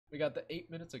We got the 8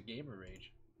 minutes of gamer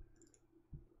rage.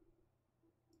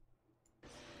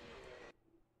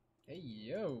 Hey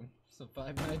yo, some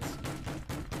Five Nights.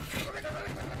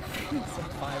 Some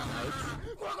Five Nights.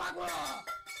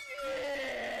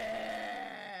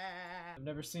 I've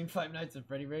never seen Five Nights at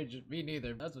Freddy Rage. Me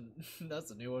neither.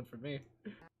 That's a new one for me.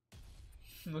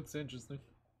 Looks interesting.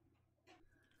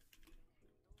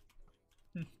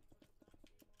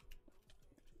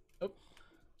 Oh.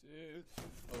 Dude.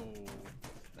 Oh,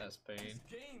 that's pain. This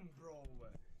game, bro.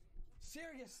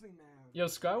 Seriously, man. Yo,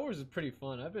 Skywars is pretty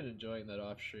fun. I've been enjoying that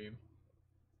off stream.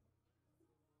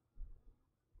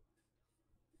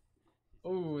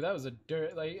 Oh, that was a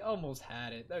dirt. Like, almost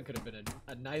had it. That could have been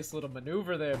a nice little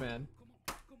maneuver there, man.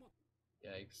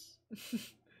 Yikes.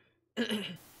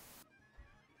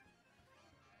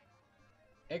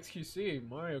 XQC,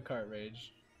 Mario Kart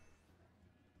Rage.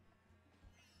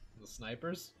 The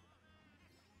snipers?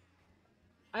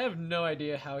 I have no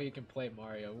idea how he can play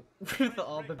Mario with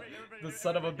all the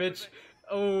son of a bitch.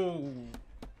 Oh.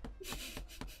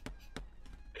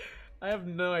 I have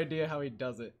no idea how he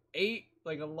does it. 8,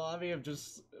 like a lobby of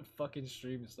just fucking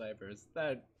stream snipers.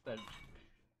 That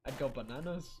I'd go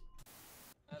bananas.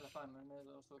 Έλα πάμε, ναι,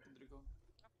 εδώ στο κεντρικό.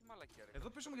 Μαλακιά ρε. Εδώ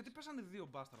πέσαμε γιατί πέσανε δύο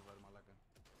μπάσταρδα, ρε μαλάκα.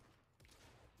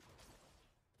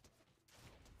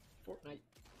 Fortnite.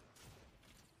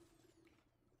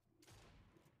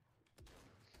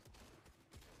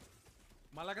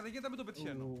 Μαλάκα δεν γίνεται να μην το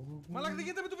πετυχαίνω. Μαλάκα δεν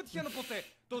γίνεται να μην το πετυχαίνω ποτέ.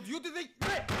 Το duty δεν...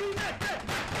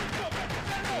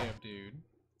 Damn, dude.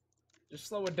 Just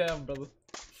slow it down, brother.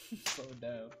 Slow it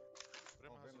down.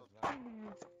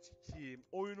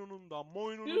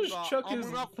 You just chuck his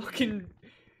fucking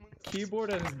keyboard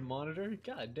at his monitor?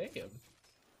 God damn.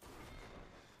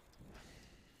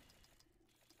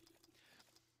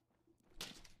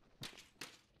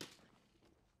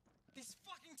 These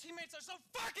fucking teammates are so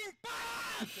fucking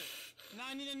bad! Now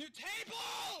I need a new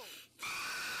table!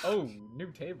 Oh,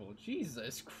 new table.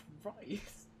 Jesus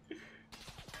Christ.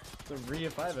 It's a re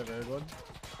if I've ever heard one.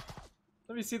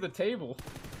 Let me see the table.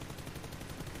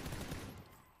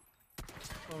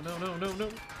 Oh no, no, no, no.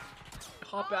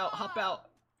 Hop out, hop out.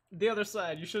 The other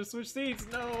side. You should have switched seats.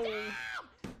 No.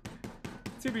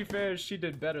 To be fair, she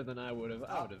did better than I would have.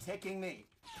 I would have. Taking me.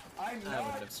 I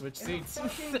wouldn't have switched seats.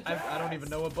 I don't even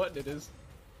know what button it is.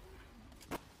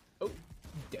 Oh,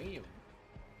 damn.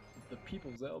 The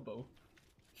people's elbow.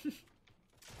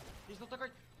 He's not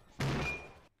that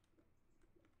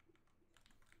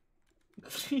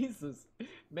Jesus.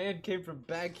 Man came from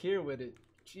back here with it.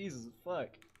 Jesus fuck.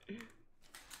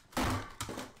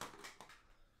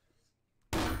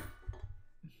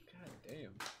 God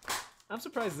damn. I'm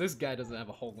surprised this guy doesn't have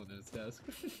a hole in his desk.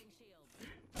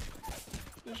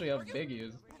 Especially how big he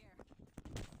is.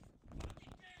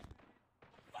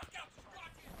 Fuck out this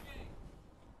goddamn game!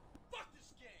 Fuck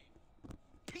this game!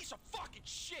 Piece of fucking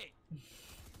shit!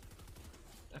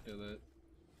 I feel that.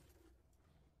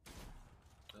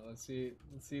 Now let's see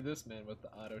this man with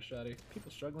the auto shotty.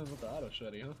 People struggling with the auto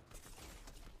shotty, huh?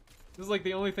 This is like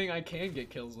the only thing I can get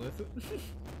kills with.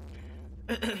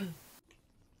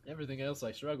 Everything else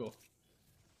I struggle.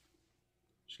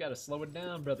 Just gotta slow it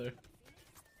down, brother.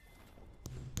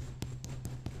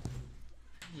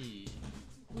 Yeah.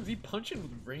 Was he punching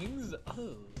with rings?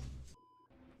 Oh.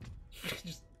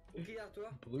 Just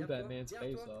blew that man's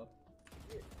face off.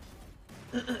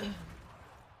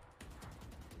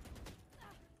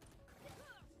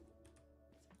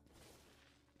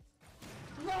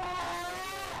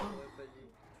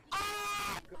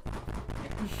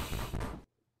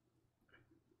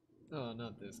 Oh,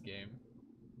 not this game.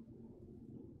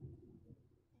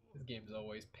 This game's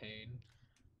always pain.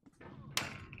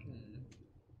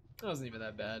 That wasn't even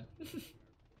that bad. I've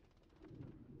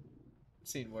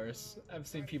seen worse. I've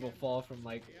seen people fall from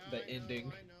like the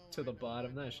ending to the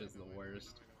bottom. That's just the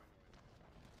worst.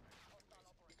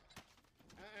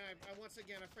 Once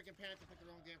again, I freaking panicked to pick the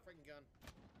wrong damn freaking gun.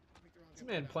 This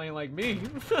man playing like me.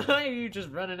 You just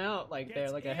running out like Get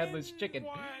there, like a headless in, chicken.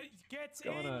 Get What's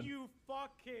going in, on? you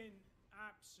fucking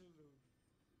absolute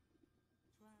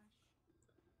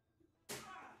trash.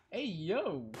 Hey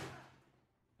yo!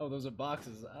 Oh, those are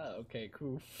boxes. Ah, okay,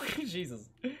 cool. Jesus.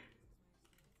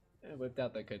 I whipped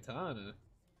out the katana.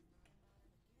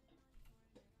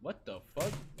 What the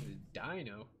fuck?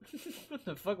 Dino. What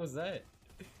the fuck was that?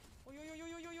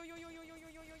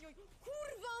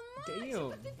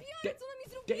 Damn.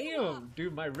 Damn,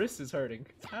 dude, my wrist is hurting.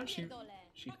 How's she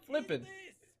flipping?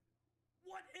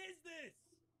 What is this?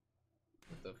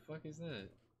 What the fuck is that?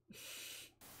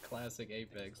 Classic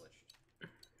Apex.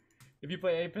 If you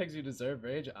play Apex, you deserve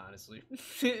rage, honestly.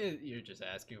 You're just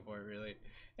asking for it, really.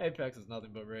 Apex is nothing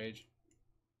but rage.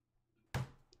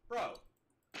 Bro.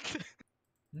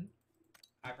 Hmm?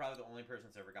 I'm probably the only person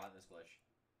that's ever gotten this glitch.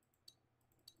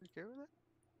 You care with that?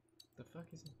 The fuck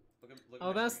is it? Look at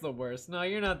Oh, my that's screen. the worst. No,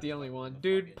 you're not the only one.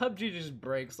 Dude, PUBG just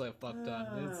breaks like fuck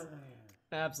ton. It's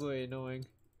absolutely annoying.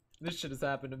 This shit has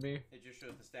happened to me. It just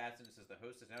shows the stats and it says the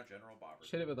host is now General Bobber.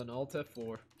 Hit it with an Alt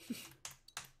F4.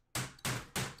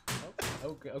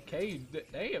 Oh, okay,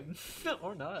 damn.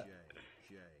 Or not.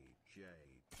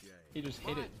 He just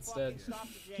hit it instead.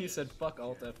 He said fuck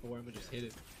Alt F4 and just hit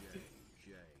it.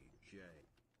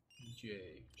 J.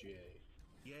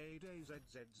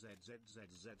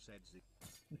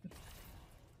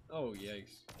 Oh,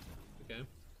 yikes. Okay.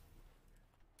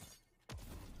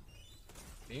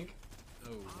 Pink? Oh.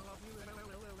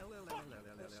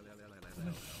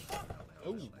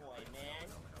 Oh. Boy, man.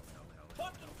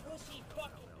 Fucking pussy,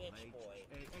 fucking bitch, boy.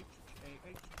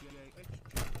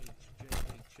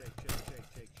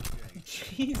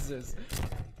 Jesus.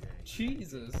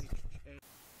 Jesus.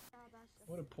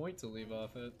 What a point to leave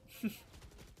off at.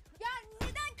 Ya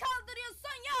neden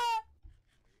kaldırıyorsun ya?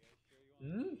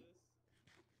 Hmm?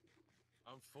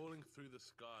 I'm falling through the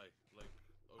sky, like.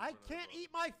 I can't eat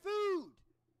my food!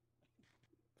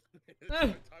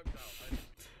 Timed out.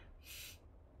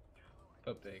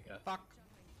 Papega. Fuck.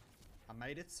 I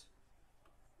made it.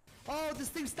 Oh, this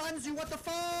thing stuns you, what the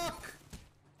fuck?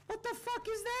 What the fuck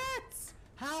is that?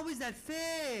 How is that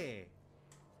fair?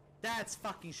 That's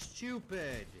fucking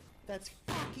stupid. That's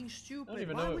fucking stupid. I don't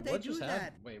even Why know would they what do just that?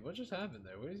 happened. Wait, what just happened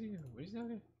there? What is he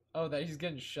talking? Oh, that he's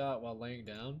getting shot while laying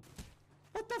down.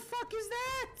 What the fuck is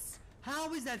that?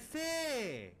 How is that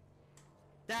fair?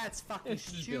 That's fucking It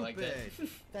should just be like that. stupid.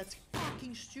 That's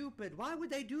fucking stupid. Why would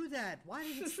they do that? Why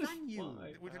did it stun you?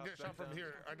 Why? We can get shot from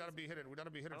here. I gotta be hidden. We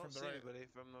gotta be hidden from the right.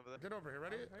 From over there. Get over here,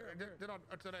 ready? Get on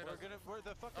today. We're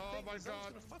the fucking Oh thing my is god.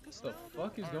 gonna fuck us The down.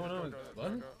 fuck is going on with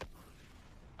what?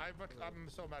 I'm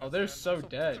so mad. Oh, at they're Stan. so I'm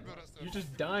dead. fucking mad at Stan. You're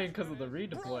just dying because of the Bro,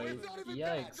 redeploy. it's not even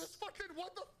that. Yikes. Just fucking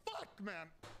what the fuck, man?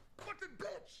 Fucking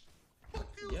bitch. Fuck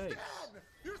you, Yikes. Stan.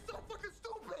 You're so fucking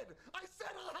stupid. I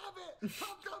said I'll have it.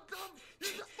 Come. You're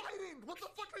just fighting. What the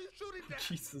fuck are you shooting at?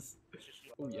 Jesus.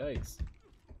 Oh, yikes.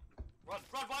 Run,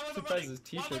 why I'm was surprised his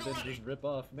t-shirt didn't just rip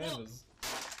off. Man was...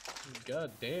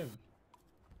 God damn.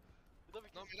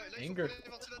 Non, mais là, il faut Anger. prendre les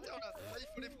ventilateurs là. Là, il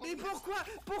faut les prendre.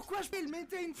 Mais pourquoi je fais le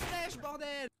mettez une flèche,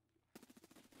 bordel?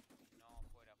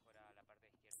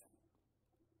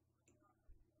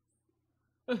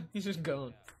 He's just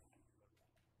gone.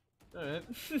 Alright.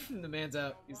 The man's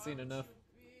out. He's seen enough.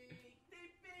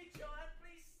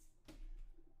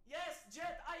 Yes,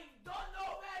 Jet, I don't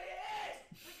know where he is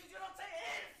because you don't say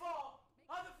info.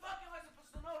 How the fuck am I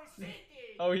supposed to know his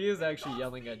city? Oh, he is actually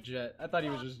yelling at Jet. I thought he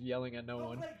was just yelling at no Don't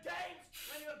one. play games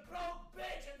when you're a broke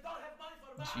bitch and don't have money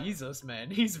for mine. Jesus, man.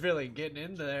 He's really getting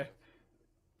in there.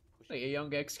 Like a young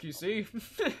XQC.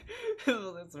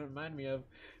 That's what remind me of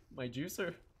my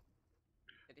juicer.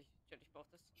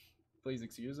 Please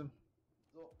excuse him.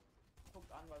 So,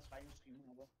 guckt an, was ich reingeschrieben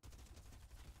habe.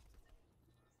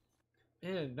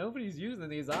 Man, nobody's using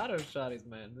these auto shotties,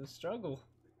 man. The struggle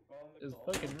is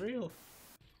fucking real.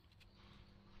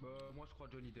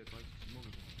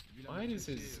 Why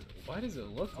does it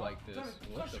look like this?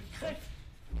 What the fuck?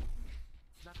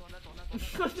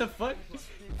 What the fuck?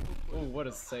 Oh, what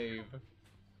a save.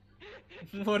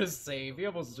 What a save. He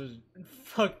almost just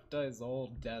fucked his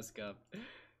whole desk up.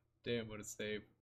 Damn, what a save.